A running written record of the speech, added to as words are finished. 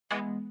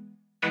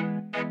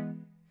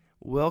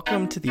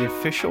Welcome to the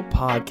official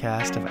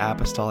podcast of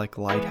Apostolic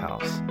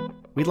Lighthouse.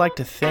 We'd like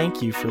to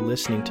thank you for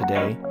listening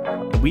today,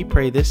 and we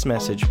pray this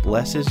message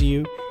blesses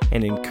you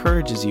and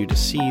encourages you to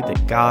see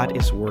that God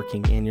is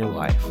working in your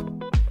life.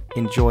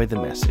 Enjoy the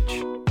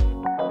message.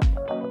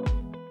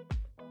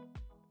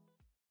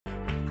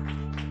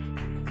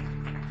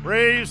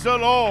 Praise the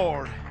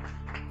Lord.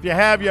 If you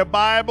have your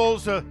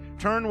Bibles,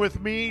 turn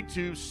with me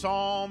to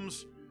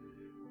Psalms,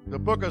 the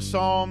book of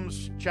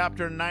Psalms,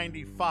 chapter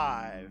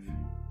 95.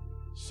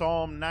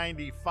 Psalm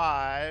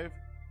 95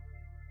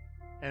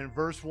 and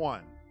verse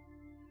 1.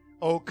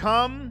 O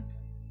come,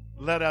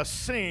 let us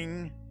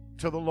sing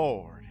to the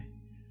Lord.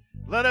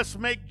 Let us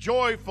make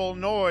joyful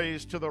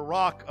noise to the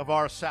rock of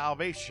our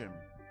salvation.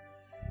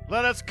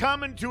 Let us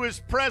come into his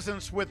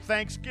presence with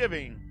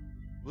thanksgiving.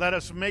 Let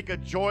us make a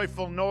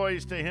joyful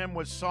noise to him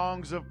with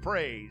songs of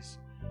praise.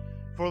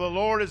 For the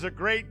Lord is a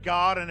great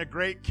God and a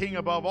great King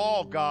above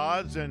all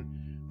gods. And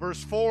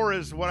verse 4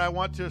 is what I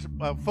want to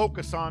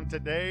focus on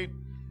today.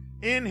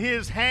 In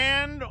his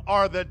hand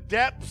are the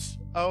depths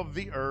of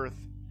the earth.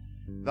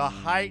 The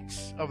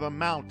heights of the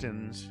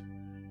mountains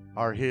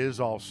are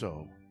his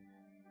also.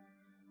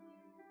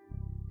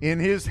 In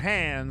his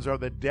hands are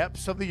the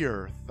depths of the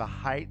earth. The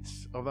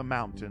heights of the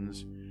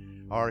mountains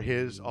are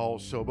his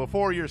also.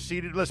 Before you're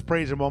seated, let's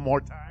praise him one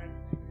more time.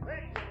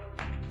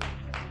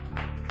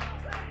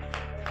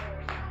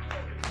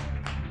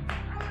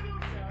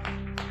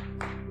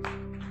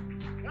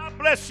 God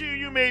bless you.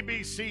 You may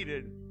be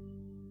seated.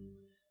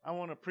 I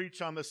want to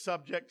preach on the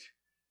subject,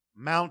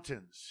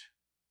 mountains.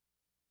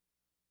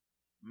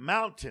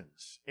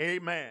 Mountains.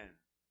 Amen.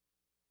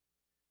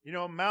 You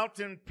know,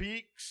 mountain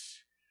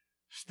peaks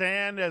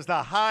stand as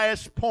the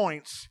highest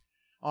points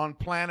on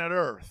planet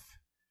Earth.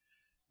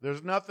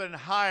 There's nothing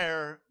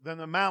higher than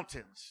the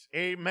mountains.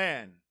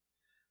 Amen.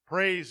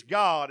 Praise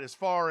God as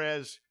far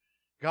as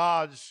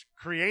God's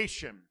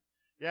creation.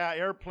 Yeah,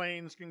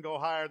 airplanes can go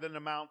higher than the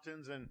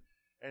mountains, and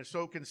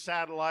so can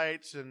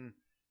satellites and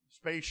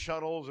space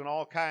shuttles and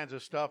all kinds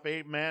of stuff.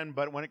 Amen.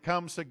 But when it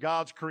comes to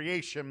God's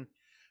creation,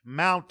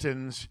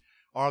 mountains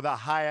are the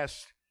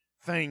highest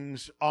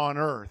things on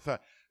earth.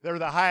 They're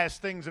the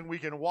highest things that we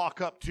can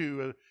walk up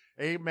to,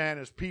 amen,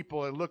 as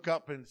people, and look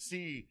up and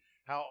see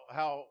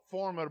how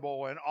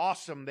formidable and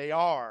awesome they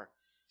are.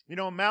 You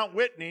know, Mount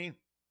Whitney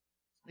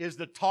is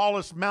the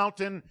tallest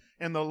mountain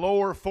in the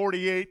lower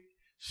 48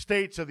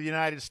 states of the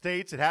United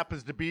States. It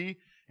happens to be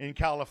in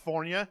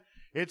California.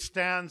 It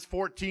stands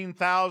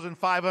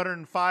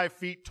 14,505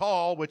 feet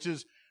tall, which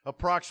is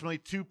approximately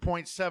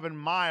 2.7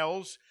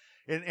 miles,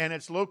 and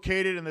it's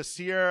located in the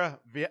Sierra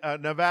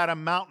Nevada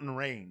mountain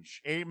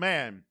range.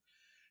 Amen.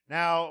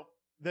 Now,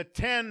 the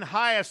 10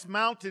 highest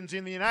mountains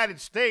in the United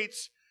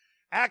States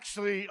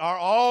actually are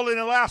all in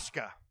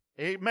Alaska.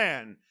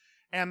 Amen.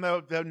 And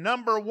the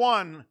number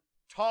one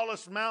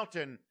tallest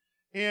mountain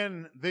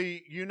in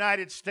the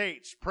United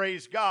States,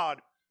 praise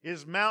God,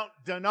 is Mount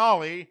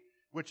Denali,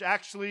 which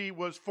actually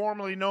was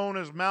formerly known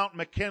as Mount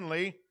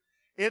McKinley.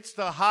 It's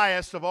the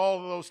highest of all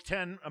of those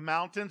 10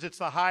 mountains. It's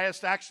the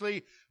highest,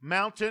 actually,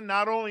 mountain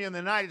not only in the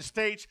United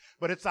States,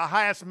 but it's the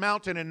highest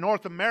mountain in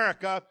North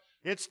America.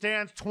 It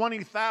stands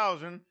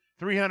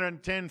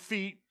 20,310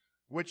 feet,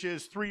 which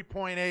is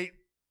 3.8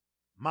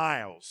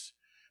 miles.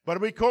 But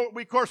of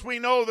course, we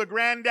know the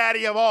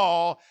granddaddy of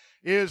all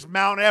is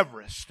Mount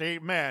Everest.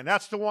 Amen.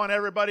 That's the one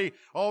everybody,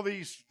 all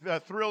these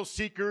thrill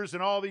seekers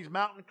and all these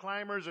mountain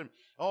climbers and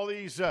all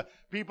these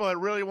people that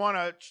really want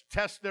to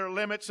test their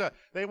limits,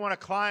 they want to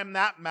climb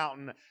that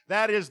mountain.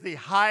 That is the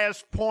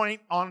highest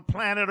point on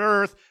planet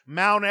Earth,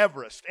 Mount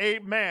Everest.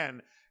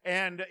 Amen.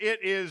 And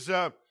it is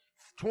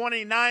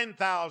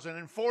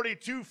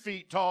 29,042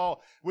 feet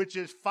tall, which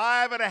is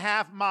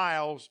 5.5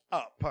 miles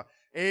up.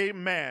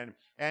 Amen.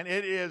 And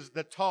it is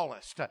the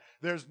tallest.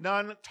 There's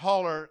none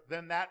taller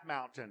than that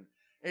mountain.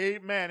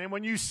 Amen. And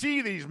when you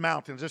see these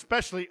mountains,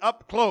 especially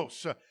up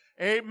close,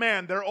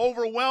 amen, they're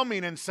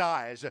overwhelming in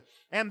size,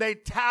 and they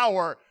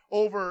tower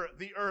over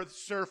the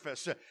earth's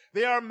surface.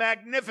 They are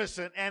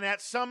magnificent and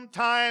at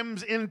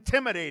sometimes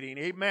intimidating.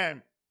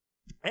 Amen.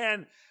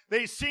 And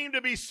they seem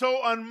to be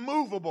so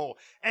unmovable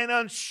and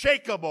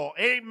unshakable.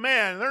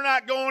 Amen. They're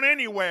not going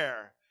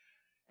anywhere.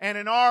 And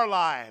in our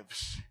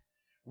lives,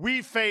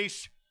 we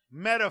face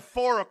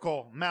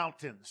metaphorical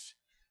mountains.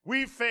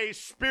 We face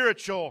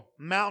spiritual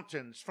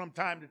mountains from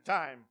time to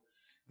time.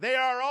 They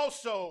are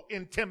also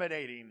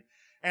intimidating,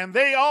 and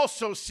they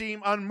also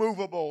seem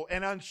unmovable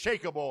and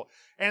unshakable,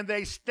 and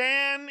they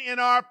stand in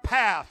our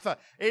path,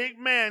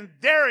 amen,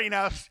 daring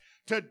us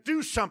to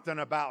do something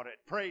about it.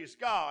 Praise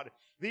God.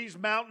 These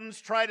mountains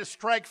try to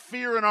strike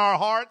fear in our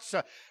hearts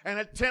and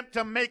attempt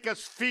to make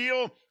us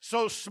feel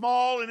so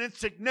small and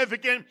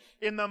insignificant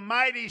in the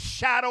mighty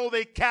shadow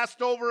they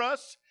cast over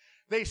us.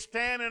 They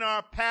stand in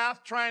our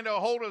path trying to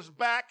hold us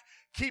back,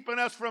 keeping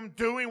us from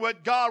doing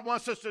what God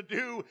wants us to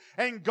do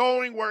and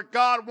going where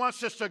God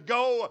wants us to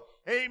go.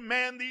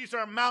 Amen. These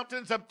are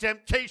mountains of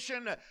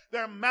temptation.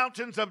 They're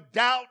mountains of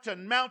doubt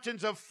and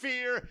mountains of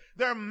fear.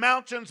 They're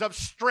mountains of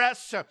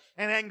stress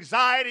and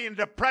anxiety and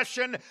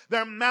depression.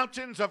 They're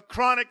mountains of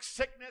chronic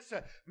sickness,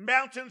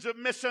 mountains of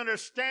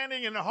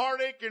misunderstanding and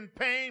heartache and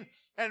pain,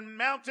 and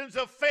mountains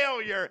of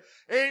failure.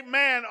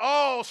 Amen.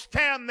 All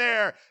stand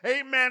there,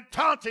 amen,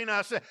 taunting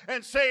us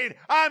and saying,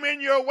 I'm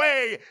in your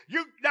way.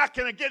 You're not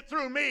going to get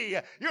through me.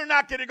 You're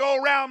not going to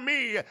go around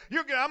me.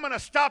 I'm going to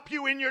stop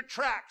you in your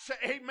tracks.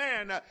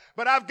 Amen.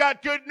 But I've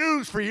got good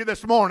news for you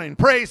this morning.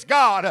 Praise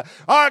God.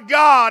 Our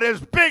God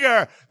is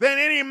bigger than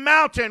any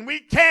mountain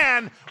we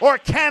can or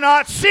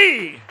cannot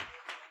see.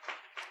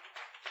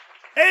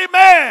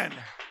 Amen.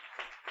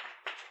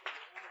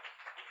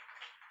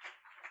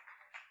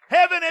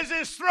 Heaven is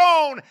his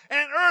throne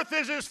and earth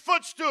is his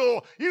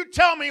footstool. You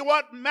tell me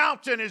what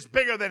mountain is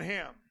bigger than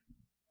him.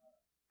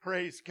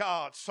 Praise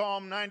God.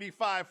 Psalm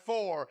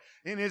 95:4.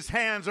 In his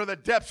hands are the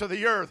depths of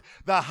the earth.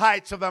 The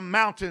heights of the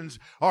mountains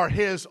are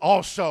his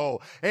also.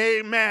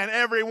 Amen.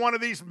 Every one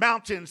of these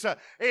mountains,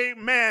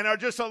 amen, are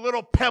just a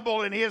little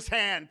pebble in his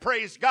hand.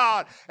 Praise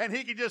God. And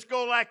he can just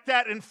go like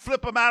that and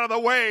flip them out of the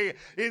way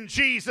in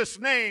Jesus'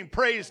 name.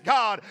 Praise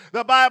God.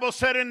 The Bible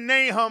said in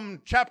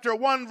Nahum chapter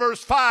 1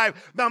 verse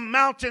 5, the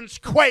mountains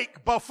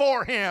quake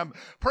before him.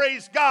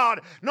 Praise God.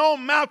 No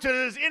mountain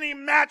is any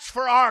match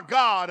for our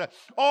God.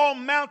 All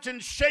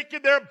mountains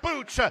shaking their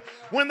boots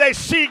when they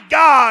see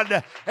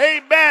God.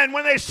 Amen.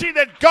 When they see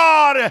that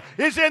God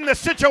is in the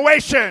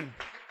situation.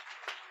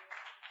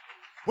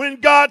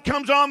 When God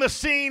comes on the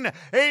scene,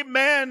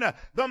 amen,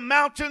 the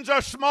mountains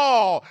are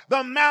small.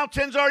 The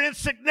mountains are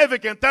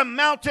insignificant. The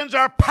mountains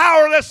are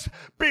powerless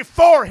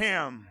before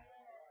him.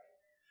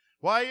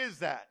 Why is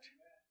that?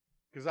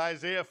 Because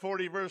Isaiah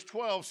 40 verse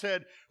 12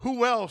 said,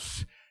 who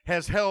else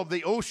has held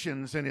the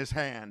oceans in his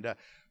hand?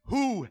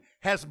 Who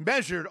has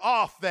measured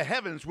off the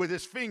heavens with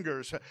his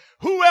fingers?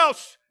 Who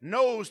else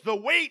knows the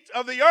weight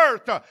of the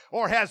earth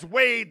or has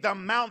weighed the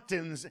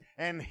mountains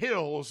and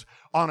hills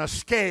on a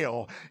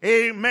scale?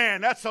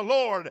 Amen. That's the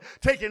Lord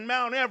taking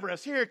Mount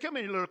Everest. Here, come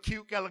here, you little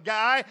cute little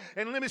guy,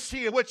 and let me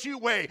see what you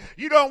weigh.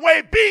 You don't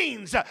weigh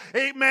beans,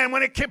 amen,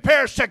 when it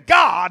compares to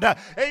God.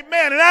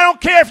 Amen. And I don't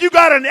care if you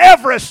got an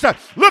Everest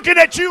looking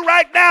at you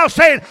right now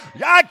saying,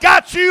 I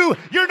got you.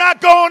 You're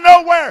not going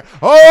nowhere.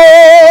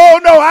 Oh,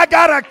 no, I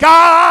got a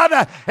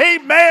God,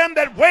 amen,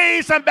 that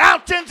weighs the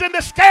mountains in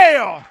the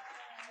scale.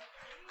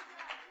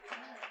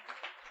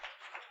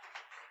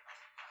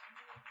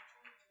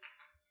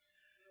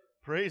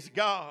 Praise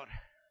God.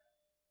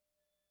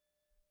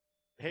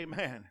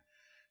 Amen.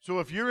 So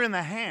if you're in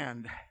the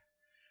hand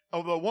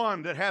of the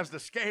one that has the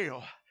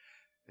scale,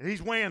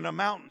 he's weighing the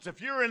mountains.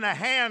 If you're in the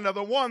hand of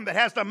the one that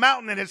has the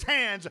mountain in his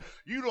hands,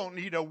 you don't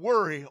need to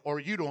worry or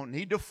you don't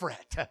need to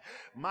fret.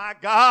 My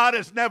God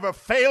has never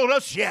failed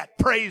us yet.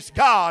 Praise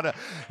God.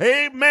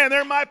 Amen.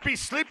 There might be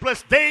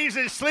sleepless days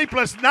and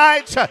sleepless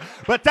nights,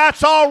 but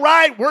that's all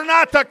right. We're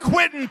not the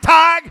quitting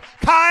kind.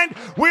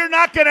 We're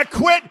not going to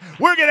quit.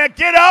 We're going to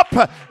get up.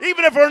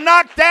 Even if we're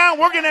knocked down,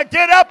 we're going to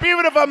get up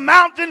even if a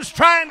mountain's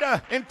trying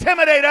to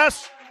intimidate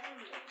us.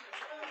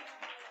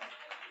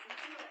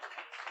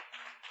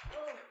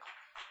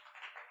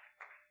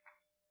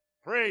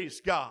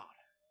 Praise God.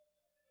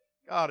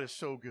 God is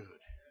so good.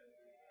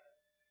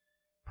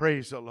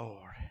 Praise the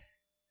Lord.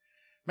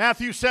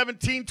 Matthew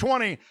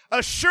 17:20.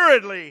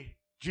 Assuredly,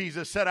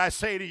 Jesus said, I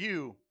say to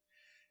you,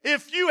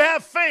 if you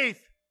have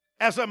faith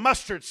as a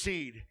mustard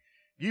seed,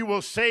 you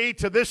will say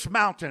to this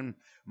mountain,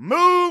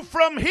 move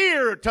from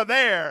here to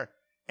there,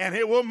 and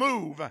it will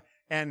move,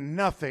 and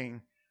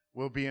nothing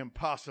will be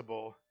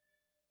impossible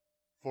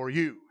for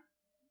you.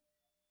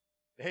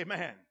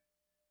 Amen.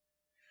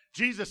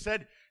 Jesus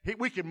said,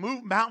 we can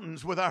move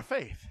mountains with our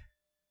faith.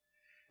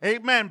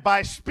 Amen.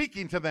 By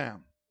speaking to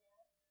them.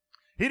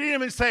 He didn't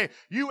even say,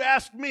 you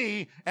ask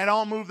me and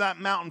I'll move that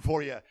mountain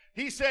for you.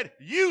 He said,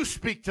 you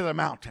speak to the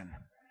mountain.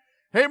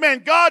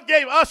 Amen. God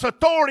gave us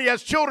authority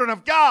as children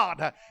of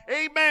God.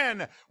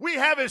 Amen. We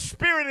have his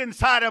spirit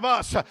inside of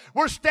us.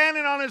 We're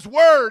standing on his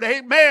word.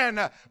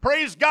 Amen.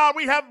 Praise God.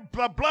 We have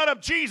the blood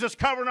of Jesus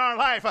covering our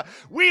life.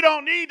 We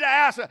don't need to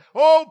ask,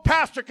 oh,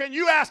 pastor, can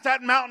you ask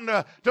that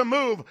mountain to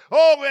move?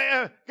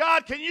 Oh,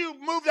 God, can you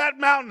move that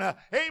mountain?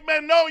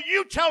 Amen. No,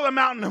 you tell the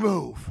mountain to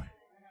move.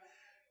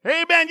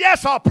 Amen.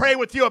 Yes, I'll pray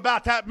with you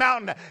about that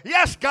mountain.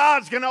 Yes,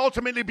 God's going to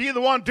ultimately be the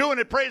one doing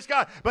it. Praise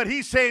God. But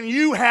he's saying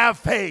you have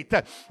faith.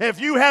 If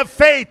you have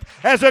faith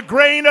as a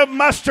grain of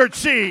mustard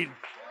seed,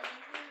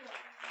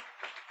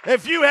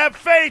 if you have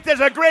faith as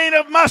a grain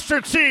of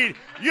mustard seed,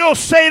 you'll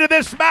say to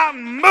this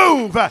mountain,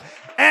 move,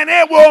 and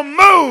it will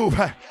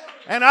move.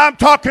 And I'm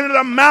talking to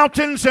the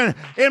mountains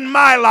in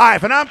my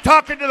life. And I'm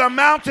talking to the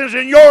mountains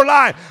in your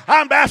life.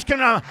 I'm asking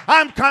them,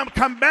 I'm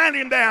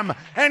commanding them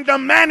and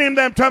demanding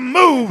them to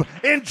move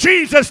in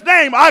Jesus'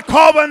 name. I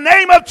call the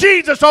name of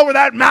Jesus over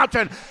that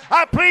mountain.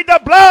 I plead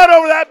the blood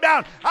over that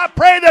mountain. I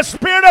pray the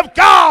Spirit of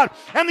God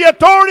and the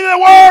authority of the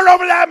Word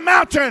over that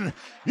mountain.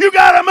 You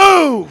got to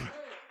move.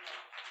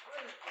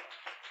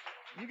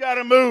 You got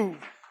to move.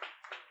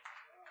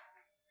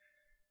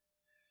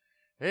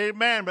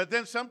 Amen. But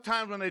then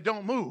sometimes when they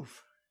don't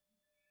move,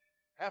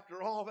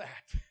 after all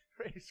that,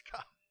 praise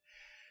God,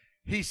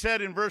 he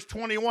said in verse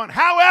 21,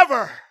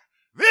 however,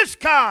 this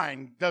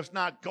kind does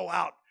not go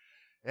out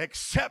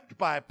except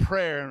by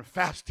prayer and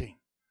fasting.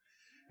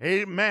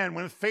 Amen.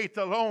 When faith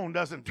alone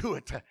doesn't do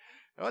it,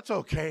 that's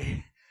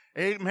okay.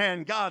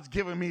 Amen. God's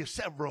given me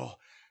several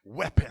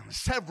weapons,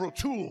 several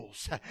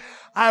tools.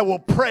 I will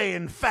pray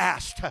and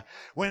fast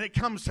when it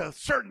comes to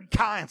certain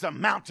kinds of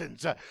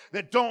mountains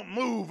that don't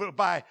move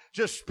by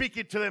just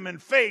speaking to them in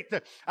faith.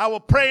 I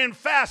will pray and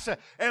fast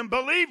and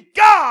believe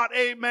God,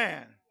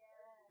 amen,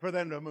 for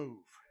them to move.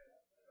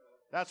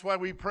 That's why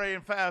we pray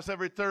and fast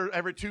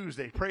every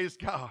Tuesday. Praise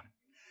God.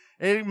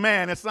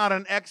 Amen. It's not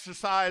an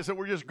exercise that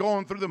we're just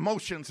going through the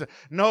motions.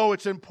 No,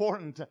 it's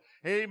important.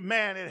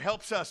 Amen. It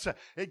helps us.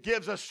 It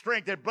gives us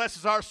strength. It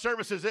blesses our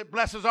services. It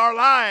blesses our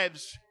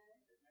lives.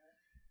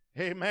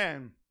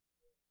 Amen.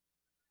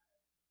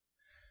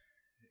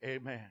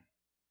 Amen.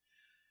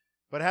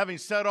 But having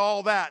said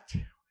all that,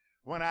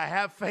 when I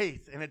have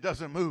faith and it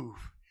doesn't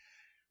move,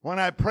 when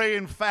I pray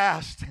and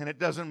fast and it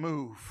doesn't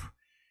move,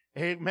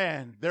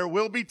 amen, there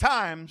will be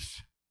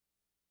times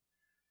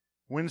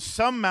when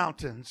some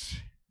mountains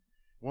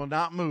will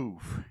not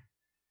move,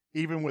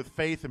 even with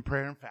faith and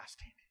prayer and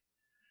fasting.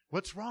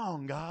 What's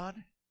wrong, God?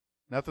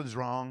 Nothing's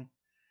wrong.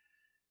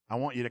 I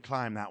want you to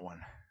climb that one.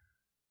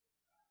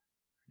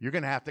 You're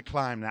going to have to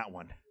climb that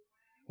one.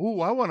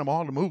 Ooh, I want them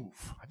all to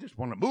move. I just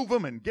want to move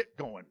them and get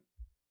going.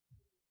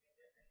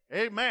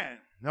 Amen.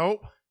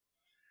 Nope.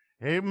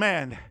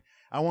 Amen.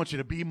 I want you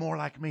to be more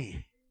like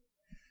me.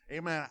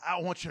 Amen. I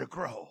want you to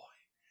grow.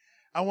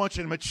 I want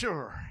you to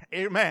mature.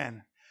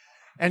 Amen.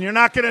 And you're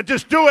not going to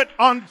just do it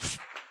on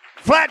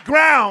flat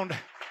ground.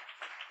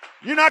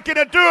 You're not going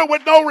to do it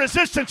with no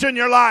resistance in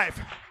your life.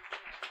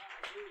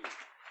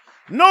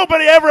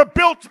 Nobody ever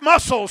built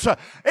muscles,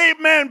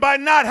 amen, by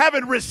not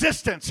having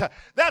resistance.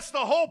 That's the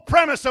whole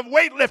premise of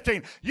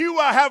weightlifting. You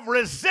have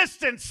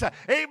resistance,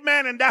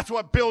 amen, and that's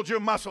what builds your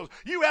muscles.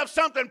 You have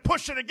something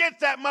pushing against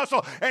that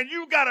muscle, and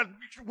you got to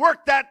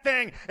work that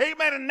thing,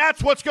 amen, and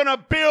that's what's going to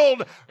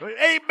build,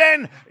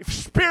 amen,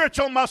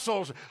 spiritual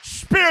muscles,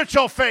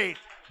 spiritual faith.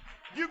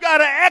 You got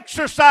to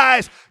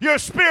exercise your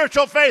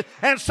spiritual faith,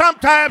 and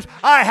sometimes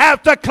I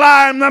have to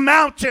climb the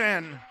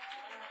mountain.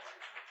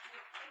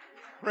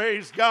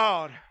 Praise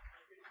God.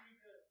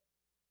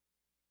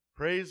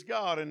 Praise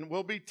God. And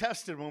we'll be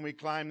tested when we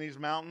climb these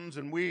mountains,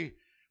 and we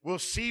will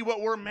see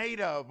what we're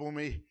made of when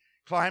we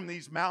climb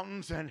these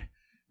mountains. And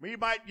we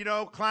might,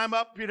 climb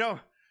up,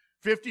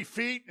 50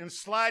 feet and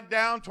slide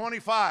down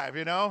 25,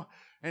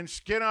 and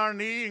skin our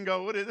knee and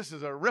go, this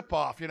is a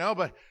ripoff,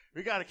 but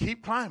we got to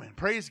keep climbing.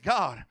 Praise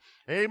God.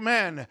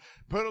 Amen.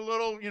 Put a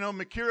little,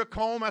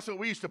 mercurochrome. That's what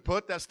we used to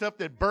put. That stuff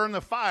that burned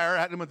the fire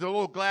at them with a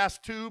little glass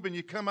tube, and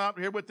you come out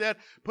here with that,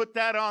 put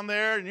that on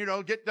there,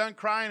 and, get done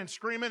crying and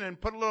screaming and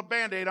put a little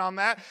Band-Aid on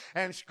that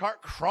and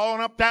start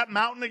crawling up that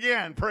mountain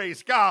again.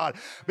 Praise God.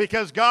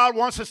 Because God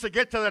wants us to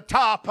get to the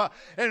top.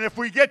 And if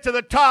we get to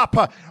the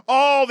top,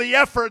 all the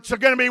efforts are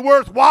going to be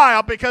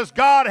worthwhile because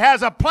God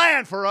has a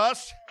plan for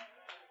us.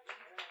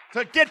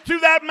 To get to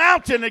that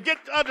mountain, to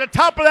get to the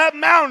top of that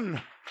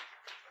mountain.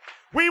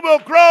 We will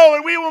grow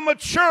and we will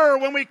mature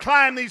when we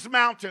climb these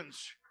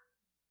mountains.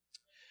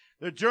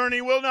 The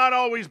journey will not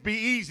always be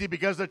easy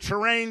because the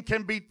terrain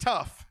can be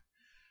tough.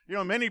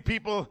 Many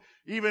people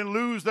even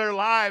lose their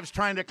lives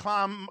trying to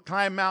climb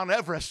Mount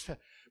Everest.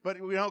 But,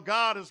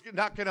 God is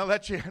not going to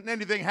let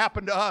anything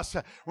happen to us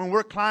when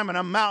we're climbing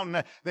a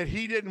mountain that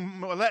He didn't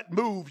let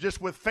move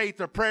just with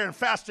faith or prayer and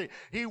fasting.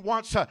 He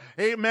wants,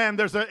 amen,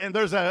 there's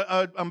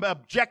an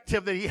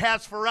objective that He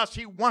has for us.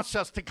 He wants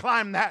us to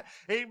climb that,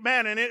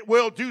 amen, and it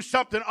will do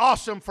something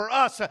awesome for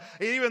us,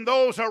 even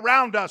those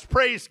around us.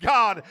 Praise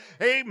God,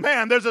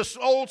 amen. There's this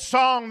old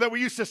song that we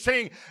used to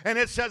sing, and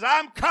it says,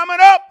 I'm coming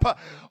up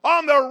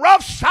on the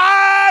rough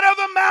side of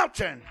the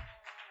mountain.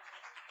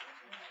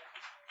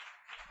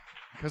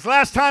 Because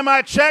last time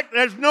I checked,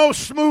 there's no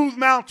smooth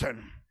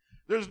mountain.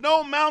 There's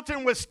no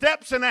mountain with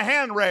steps and a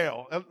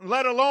handrail,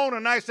 let alone a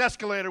nice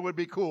escalator would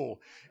be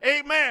cool.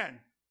 Amen.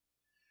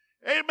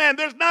 Amen.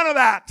 There's none of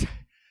that.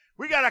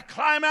 We got to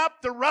climb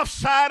up the rough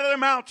side of the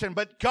mountain,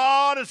 but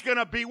God is going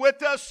to be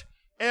with us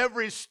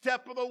every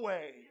step of the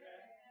way.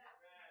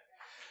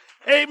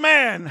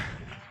 Amen.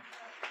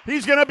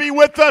 He's going to be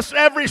with us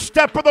every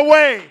step of the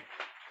way.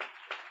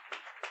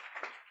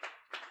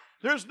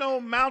 There's no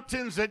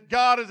mountains that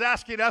God is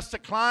asking us to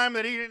climb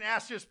that He didn't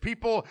ask His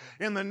people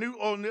in the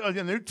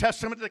New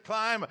Testament to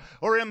climb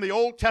or in the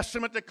Old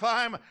Testament to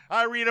climb.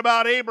 I read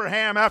about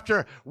Abraham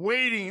after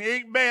waiting,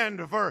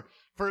 amen, for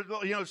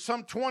for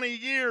some 20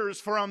 years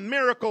for a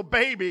miracle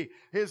baby,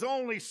 his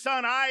only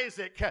son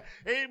Isaac.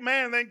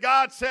 Amen. Then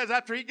God says,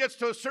 after he gets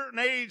to a certain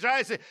age,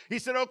 Isaac, he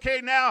said, okay,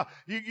 now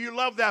you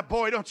love that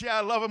boy, don't you? I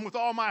love him with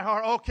all my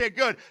heart. Okay,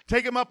 good.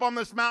 Take him up on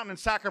this mountain and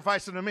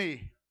sacrifice him to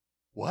me.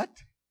 What?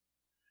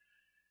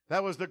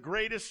 That was the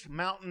greatest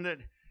mountain that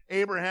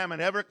Abraham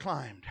had ever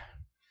climbed.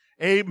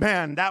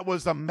 Amen. That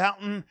was the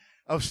mountain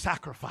of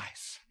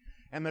sacrifice.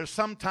 And there's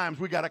sometimes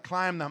we got to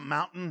climb the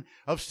mountain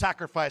of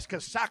sacrifice,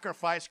 because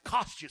sacrifice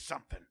costs you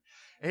something.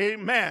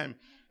 Amen.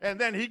 And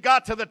then he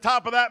got to the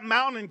top of that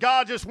mountain, and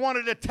God just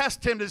wanted to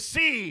test him to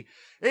see,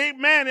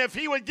 amen, if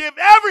he would give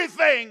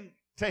everything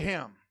to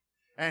him.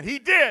 And he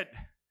did.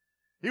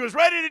 He was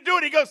ready to do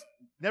it. He goes,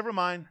 never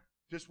mind.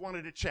 Just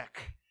wanted to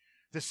check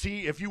to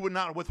see if you would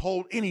not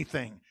withhold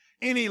anything,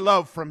 any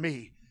love from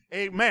me.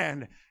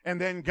 Amen. And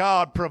then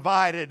God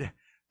provided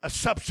a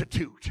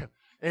substitute.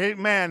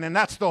 Amen. And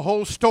that's the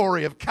whole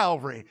story of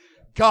Calvary.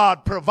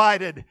 God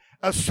provided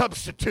a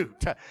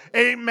substitute.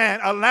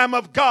 Amen. A Lamb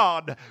of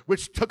God,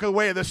 which took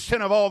away the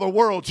sin of all the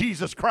world,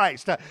 Jesus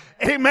Christ.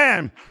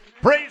 Amen.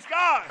 Praise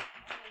God.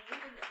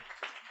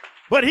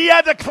 But he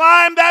had to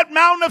climb that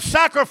mountain of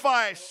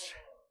sacrifice.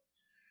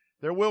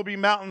 There will be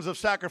mountains of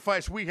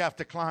sacrifice we have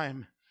to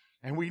climb,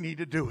 and we need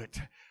to do it.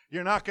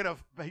 You're not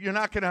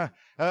gonna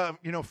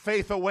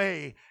faith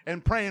away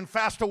and pray and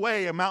fast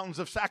away mountains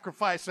of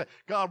sacrifice.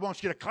 God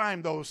wants you to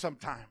climb those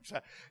sometimes.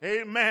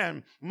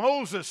 Amen.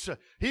 Moses,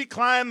 he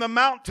climbed the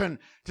mountain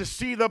to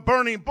see the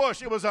burning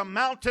bush. It was a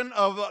mountain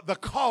of the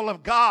call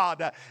of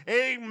God.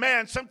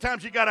 Amen.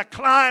 Sometimes you got to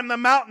climb the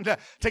mountain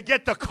to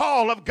get the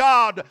call of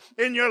God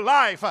in your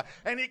life.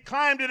 And he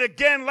climbed it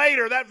again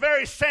later. That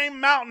very same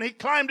mountain, he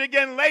climbed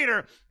again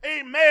later.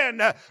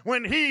 Amen.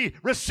 When he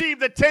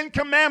received the 10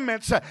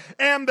 Commandments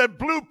and the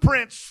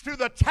blueprints to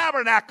the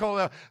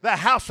tabernacle, the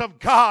house of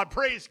God.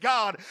 Praise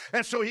God.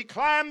 And so he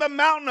climbed the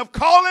mountain of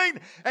calling,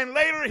 and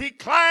later he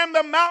climbed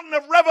the mountain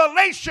of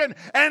revelation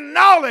and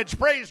knowledge.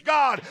 Praise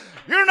God.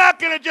 You're not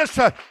going to just,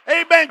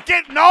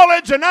 get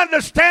knowledge and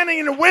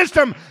understanding and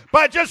wisdom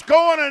by just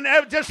going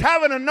and just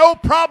having a no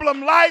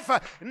problem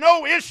life,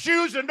 no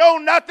issues and no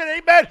nothing.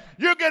 Amen.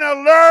 You're going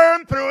to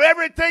learn through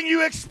everything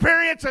you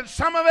experience, and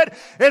some of it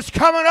is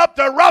coming up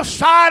the rough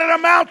side of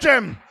the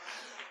mountain.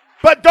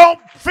 But don't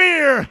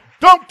fear.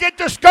 Don't get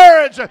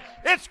discouraged.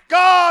 It's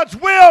God's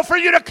will for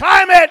you to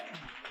climb it.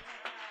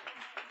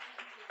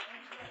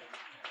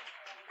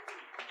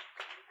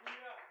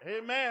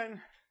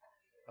 Amen.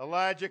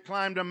 Elijah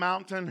climbed a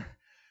mountain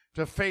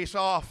to face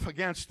off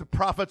against the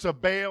prophets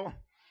of Baal.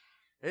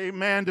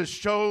 Amen. To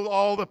show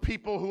all the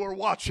people who are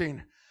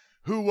watching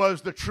who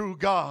was the true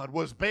God.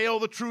 Was Baal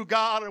the true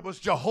God, or was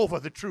Jehovah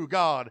the true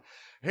God?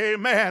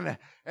 Amen.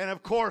 And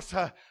of course,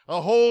 a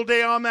whole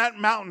day on that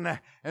mountain,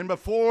 and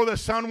before the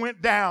sun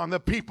went down, the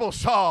people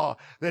saw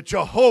that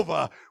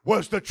Jehovah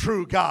was the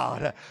true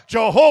God.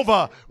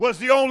 Jehovah was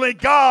the only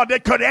God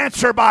that could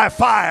answer by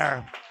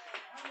fire.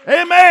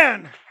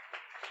 Amen.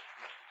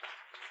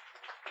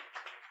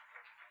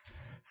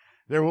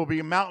 There will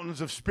be mountains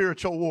of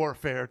spiritual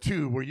warfare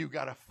too, where you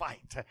got to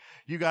fight.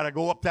 You got to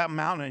go up that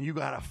mountain and you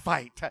got to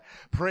fight.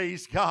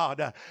 Praise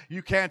God.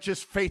 You can't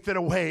just faith it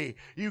away.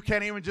 You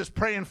can't even just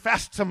pray and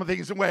fast some of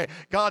things away.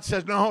 God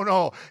says,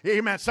 no.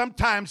 Amen.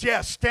 Sometimes,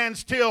 yes, stand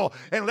still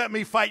and let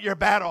me fight your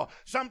battle.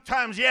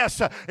 Sometimes,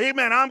 yes,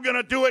 amen, I'm going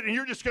to do it and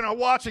you're just going to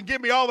watch and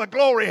give me all the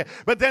glory.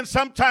 But then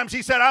sometimes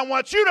he said, I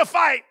want you to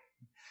fight.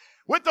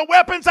 With the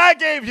weapons I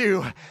gave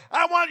you,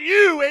 I want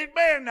you,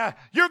 amen.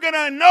 You're going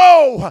to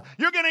know,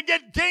 you're going to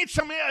gain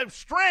some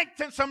strength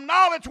and some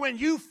knowledge when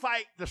you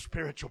fight the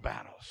spiritual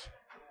battles.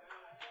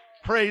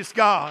 Praise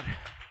God.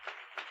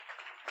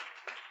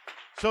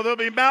 So there'll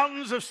be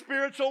mountains of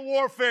spiritual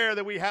warfare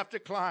that we have to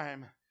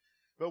climb.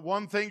 But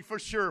one thing for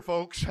sure,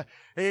 folks,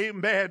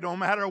 amen, no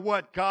matter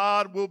what,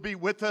 God will be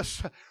with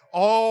us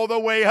all the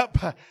way up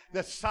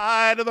the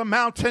side of the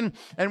mountain.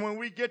 And when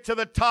we get to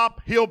the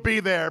top, He'll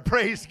be there.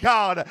 Praise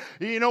God.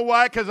 You know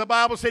why? Because the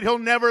Bible said He'll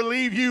never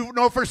leave you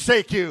nor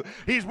forsake you.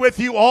 He's with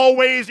you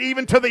always,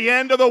 even to the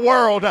end of the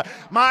world.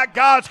 My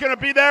God's going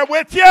to be there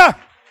with you.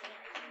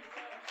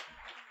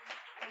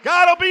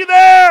 God will be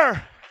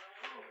there.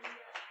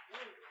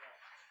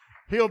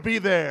 He'll be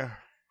there.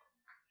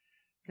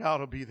 God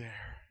will be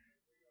there.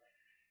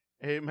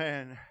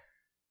 Amen.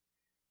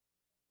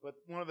 But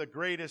one of the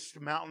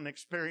greatest mountain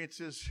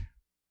experiences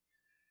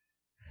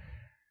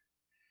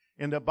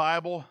in the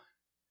Bible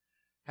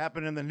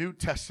happened in the New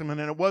Testament,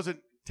 and it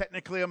wasn't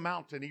technically a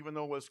mountain, even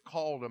though it was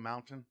called a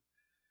mountain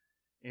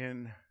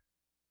in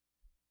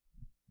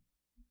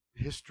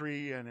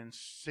history and in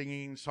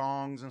singing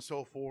songs and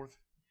so forth.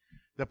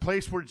 The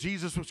place where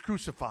Jesus was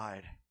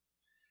crucified.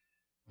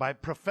 By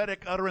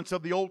prophetic utterance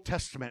of the Old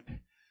Testament,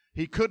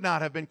 He could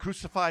not have been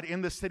crucified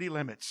in the city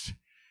limits.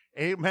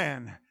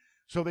 Amen.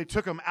 So they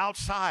took Him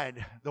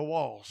outside the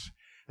walls.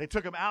 They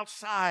took Him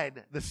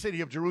outside the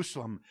city of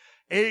Jerusalem.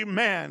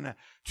 Amen.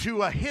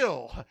 To a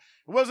hill.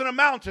 It wasn't a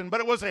mountain, but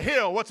it was a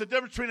hill. What's the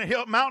difference between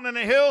a mountain and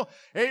a hill?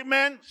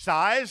 Amen.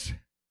 Size.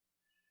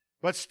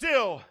 But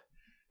still,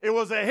 it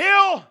was a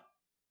hill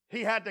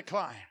he had to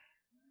climb.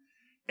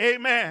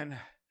 Amen.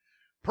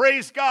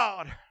 Praise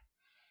God.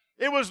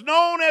 It was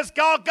known as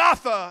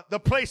Golgotha, the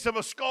place of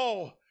a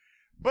skull,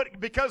 but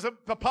because of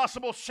the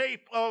possible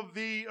shape of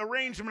the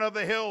arrangement of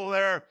the hill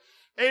there.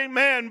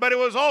 Amen. But it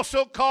was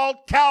also called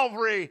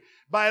Calvary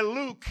by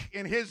Luke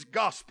in his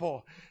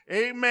gospel.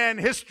 Amen.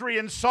 History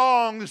and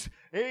songs.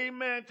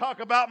 Amen. Talk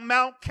about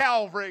Mount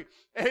Calvary.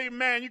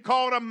 Amen. You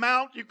call it a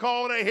mount, you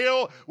call it a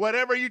hill,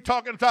 whatever you're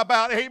talking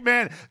about.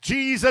 Amen.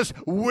 Jesus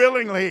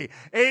willingly.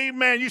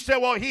 Amen. You say,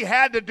 well, he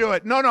had to do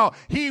it. No.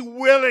 He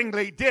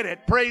willingly did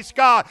it. Praise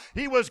God.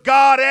 He was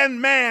God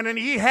and man, and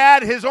he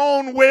had his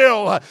own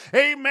will.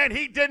 Amen.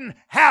 He didn't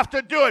have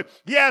to do it.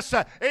 Yes.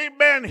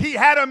 Amen. He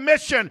had a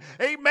mission.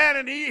 Amen.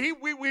 And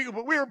we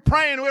were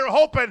praying, we were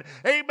hoping.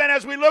 Amen.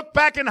 As we look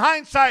back in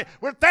hindsight,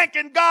 we're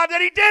thanking God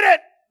that he did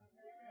it.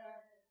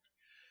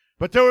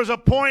 But there was a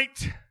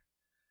point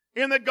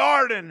in the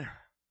garden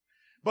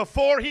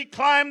before he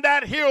climbed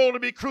that hill to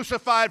be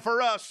crucified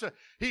for us.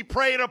 He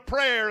prayed a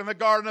prayer in the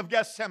Garden of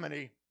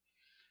Gethsemane.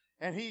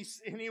 And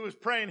he was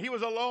praying. He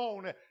was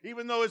alone.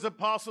 Even though his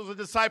apostles and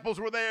disciples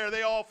were there,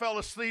 they all fell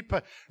asleep.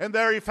 And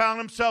there he found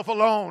himself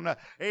alone.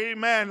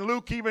 Amen.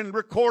 Luke even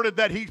recorded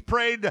that he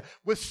prayed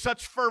with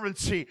such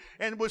fervency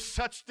and with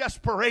such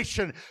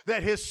desperation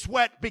that his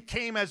sweat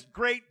became as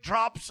great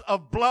drops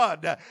of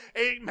blood.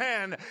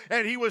 Amen.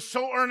 And he was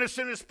so earnest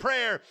in his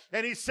prayer.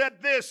 And he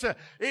said this,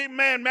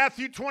 amen,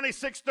 Matthew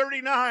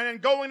 26:39,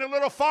 and going a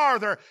little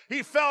farther,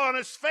 he fell on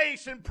his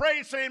face and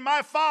prayed, saying,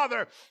 my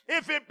Father,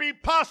 if it be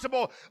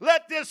possible,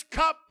 let this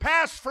cup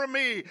pass from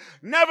me.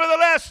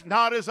 Nevertheless,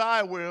 not as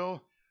I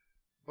will,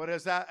 but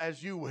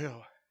as you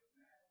will.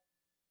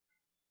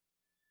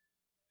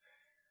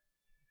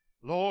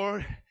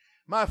 Lord,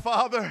 my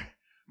Father,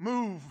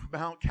 move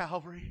Mount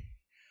Calvary.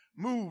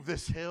 Move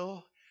this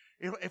hill.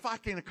 If I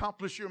can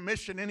accomplish your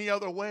mission any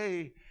other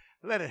way,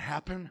 let it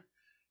happen.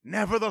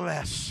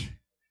 Nevertheless,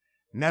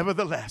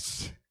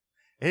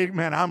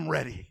 amen, I'm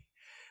ready.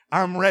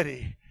 I'm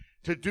ready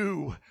to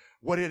do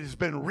what it has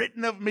been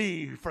written of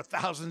me for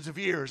thousands of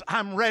years.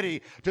 I'm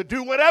ready to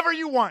do whatever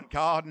you want,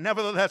 God.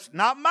 Nevertheless,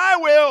 not my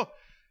will,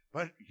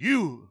 but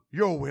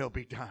your will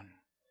be done.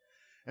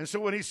 And so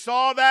when he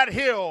saw that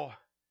hill,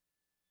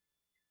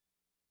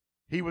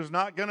 he was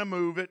not going to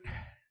move it.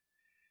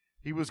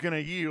 He was going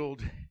to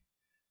yield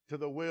to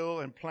the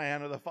will and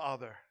plan of the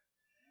Father.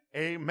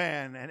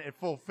 Amen. And it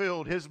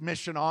fulfilled his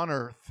mission on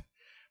earth.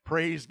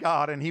 Praise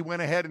God. And he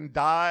went ahead and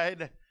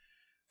died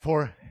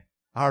for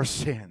our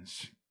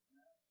sins.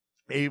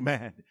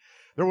 Amen.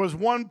 There was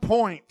one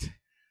point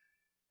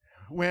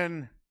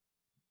when,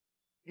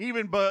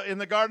 even in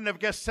the Garden of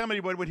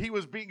Gethsemane, when he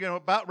was being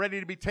about ready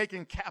to be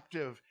taken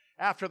captive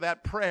after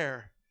that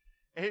prayer.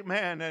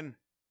 Amen. And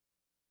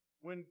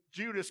when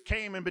Judas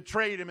came and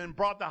betrayed him and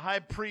brought the high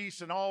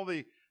priest and all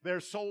their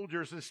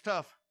soldiers and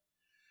stuff,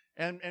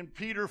 and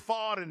Peter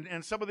fought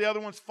and some of the other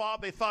ones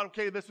fought, they thought,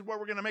 okay, this is where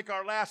we're going to make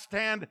our last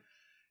stand.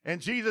 And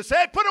Jesus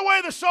said, put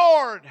away the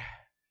sword.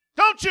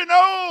 Don't you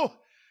know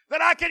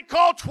that I can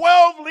call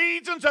 12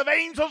 legions of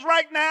angels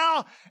right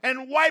now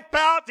and wipe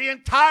out the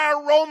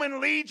entire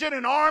Roman legion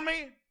and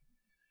army?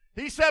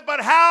 He said,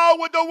 but how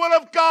would the will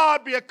of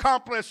God be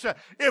accomplished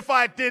if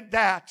I did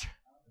that?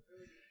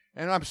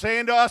 And I'm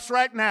saying to us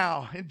right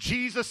now, in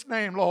Jesus'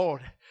 name,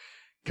 Lord,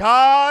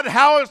 God,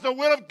 how is the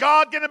will of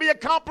God going to be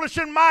accomplished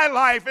in my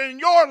life and in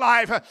your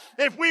life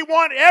if we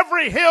want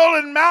every hill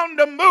and mountain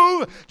to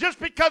move just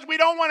because we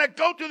don't want to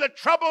go through the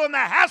trouble and the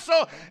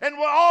hassle and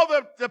all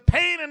the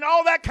pain and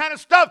all that kind of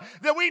stuff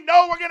that we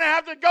know we're going to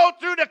have to go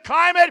through to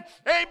climb it?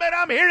 Amen.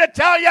 I'm here to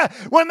tell you,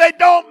 when they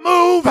don't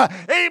move,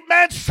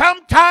 amen,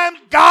 sometimes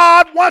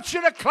God wants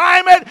you to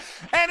climb it,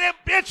 and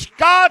it's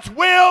God's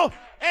will.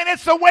 And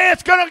it's the way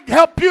it's going to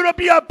help you to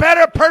be a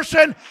better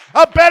person,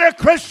 a better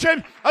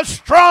Christian, a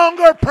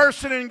stronger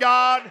person in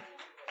God.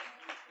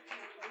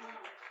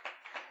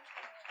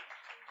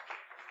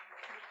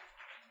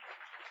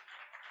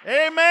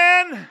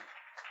 Amen.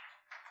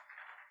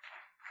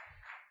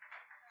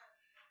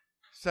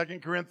 2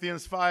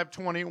 Corinthians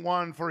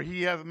 5:21, for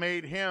he hath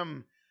made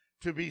him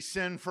to be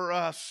sin for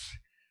us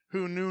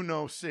who knew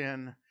no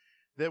sin,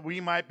 that we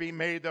might be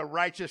made the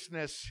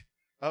righteousness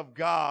of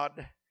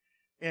God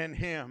in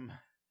him.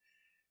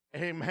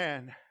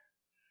 Amen.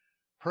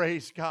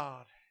 Praise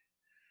God.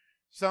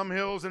 Some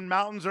hills and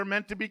mountains are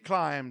meant to be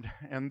climbed,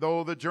 and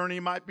though the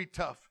journey might be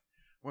tough,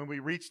 when we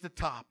reach the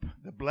top,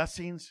 the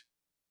blessings,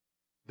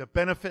 the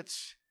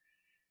benefits,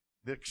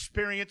 the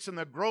experience, and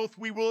the growth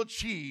we will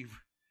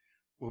achieve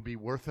will be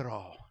worth it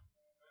all.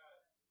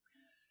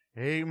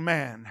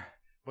 Amen.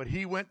 But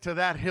he went to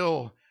that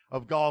hill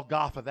of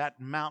Golgotha,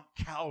 that Mount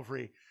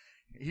Calvary.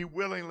 He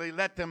willingly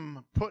let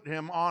them put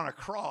him on a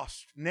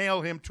cross,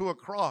 nail him to a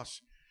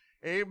cross.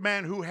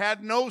 Amen, who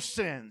had no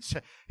sins.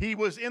 He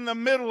was in the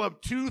middle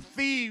of two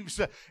thieves,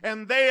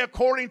 and they,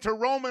 according to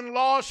Roman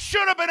law,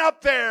 should have been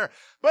up there.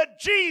 But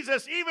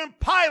Jesus, even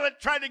Pilate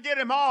tried to get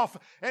him off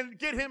and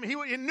get him. He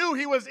knew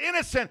he was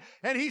innocent,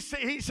 and he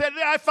said,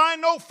 I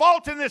find no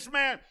fault in this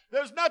man.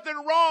 There's nothing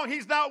wrong.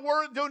 He's not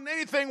doing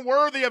anything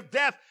worthy of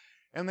death.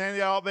 And then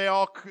they all,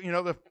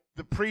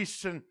 the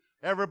priests and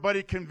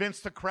everybody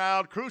convinced the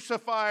crowd,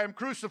 crucify him,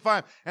 crucify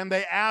him. And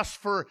they asked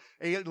for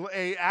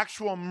a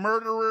actual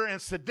murderer and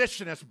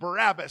seditionist,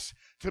 Barabbas,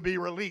 to be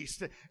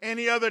released.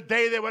 Any other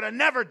day, they would have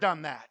never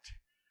done that.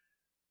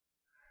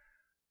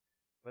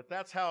 But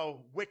that's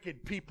how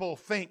wicked people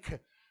think.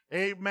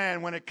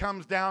 Amen. When it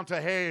comes down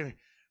to, hey,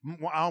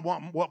 I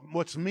want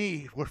what's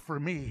for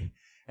me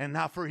and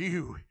not for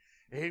you.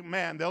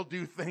 Amen. They'll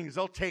do things.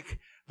 They'll take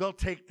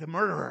the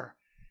murderer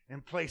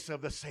in place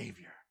of the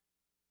Savior.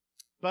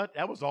 But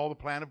that was all the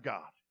plan of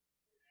God.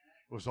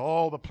 It was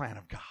all the plan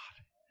of God.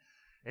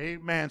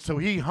 Amen. So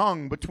he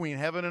hung between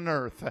heaven and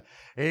earth.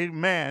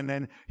 Amen.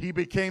 And he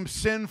became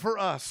sin for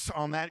us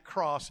on that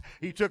cross.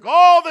 He took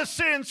all the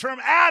sins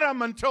from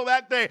Adam until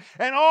that day,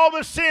 and all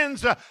the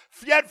sins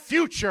yet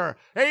future.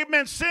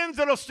 Amen. Sins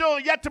that are still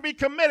yet to be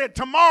committed.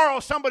 Tomorrow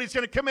somebody's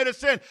going to commit a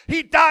sin.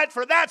 He died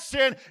for that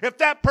sin. If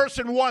that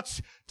person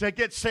wants to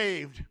get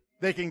saved,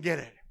 they can get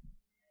it.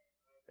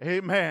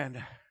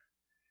 Amen.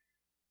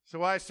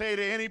 So I say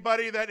to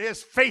anybody that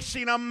is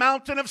facing a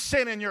mountain of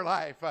sin in your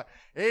life,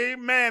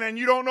 amen, and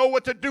you don't know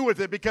what to do with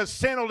it because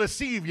sin will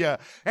deceive you,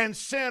 and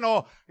sin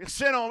will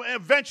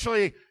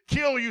eventually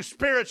kill you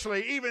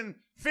spiritually, even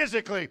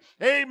physically.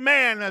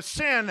 Amen.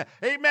 Sin,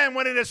 amen,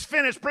 when it is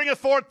finished, bringeth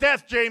forth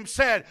death, James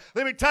said.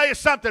 Let me tell you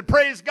something.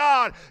 Praise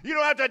God. You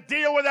don't have to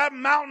deal with that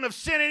mountain of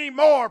sin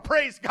anymore.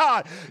 Praise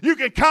God. You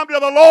can come to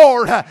the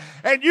Lord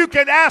and you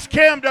can ask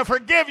Him to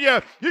forgive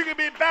you. You can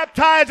be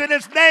baptized in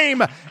His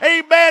name.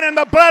 Amen. And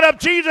the blood of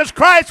Jesus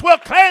Christ will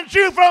cleanse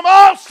you from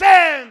all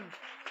sin.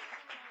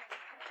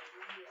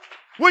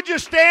 Would you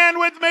stand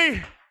with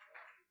me?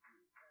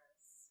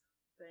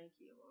 Thank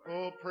you,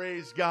 Lord. Oh,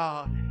 praise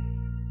God.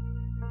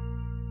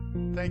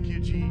 Thank you,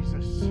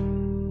 Jesus.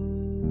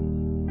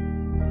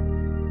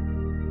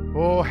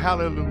 Oh,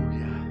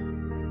 hallelujah.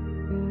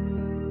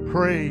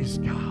 Praise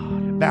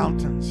God.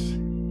 Mountains.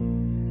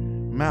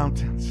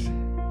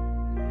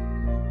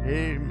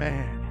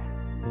 Amen.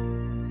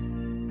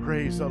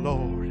 Praise the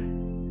Lord.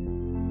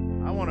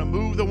 I want to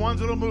move the ones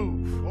that'll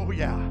move. Oh,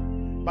 yeah.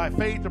 By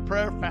faith, or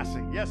prayer,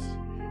 fasting. Yes.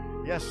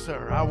 Yes,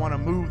 sir. I want to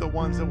move the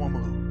ones that will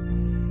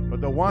move.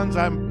 But the ones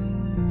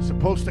I'm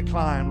supposed to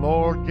climb,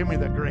 Lord, give me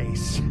the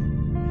grace.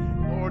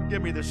 Lord,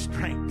 give me the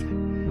strength.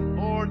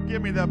 Lord,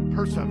 give me the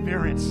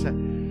perseverance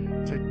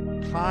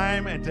to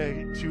climb and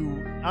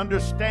to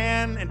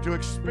understand and to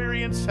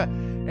experience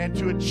and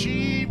to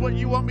achieve what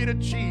you want me to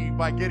achieve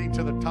by getting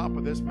to the top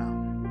of this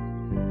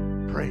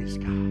mountain. Praise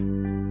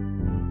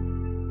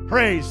God.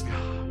 Praise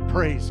God.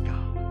 Praise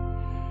God.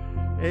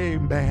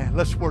 Amen.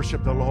 Let's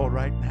worship the Lord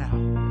right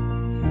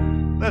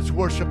now. Let's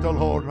worship the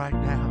Lord right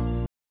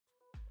now.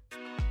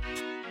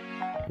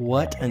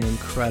 What an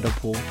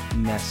incredible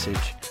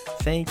message.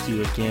 Thank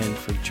you again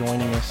for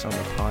joining us on the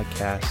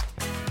podcast,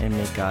 and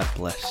may God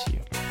bless you.